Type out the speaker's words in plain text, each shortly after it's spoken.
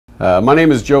My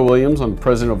name is Joe Williams. I'm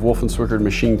president of Wolf & Swickard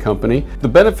Machine Company. The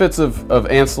benefits of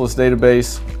ancelus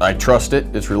database: I trust it.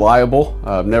 It's reliable.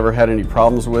 I've never had any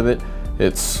problems with it.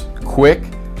 It's quick.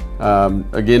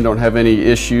 Again, don't have any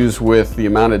issues with the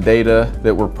amount of data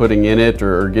that we're putting in it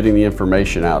or getting the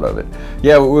information out of it.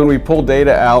 Yeah, when we pull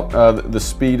data out, the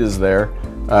speed is there.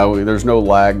 There's no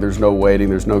lag, there's no waiting,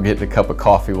 there's no getting a cup of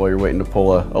coffee while you're waiting to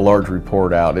pull a large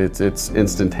report out. It's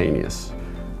instantaneous.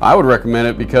 I would recommend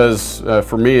it because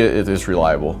for me it is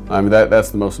reliable. I mean, that's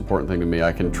the most important thing to me.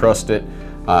 I can trust it.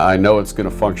 I know it's going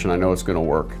to function. I know it's going to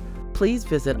work. Please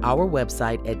visit our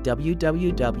website at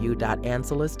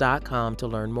www.ancelus.com to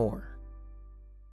learn more.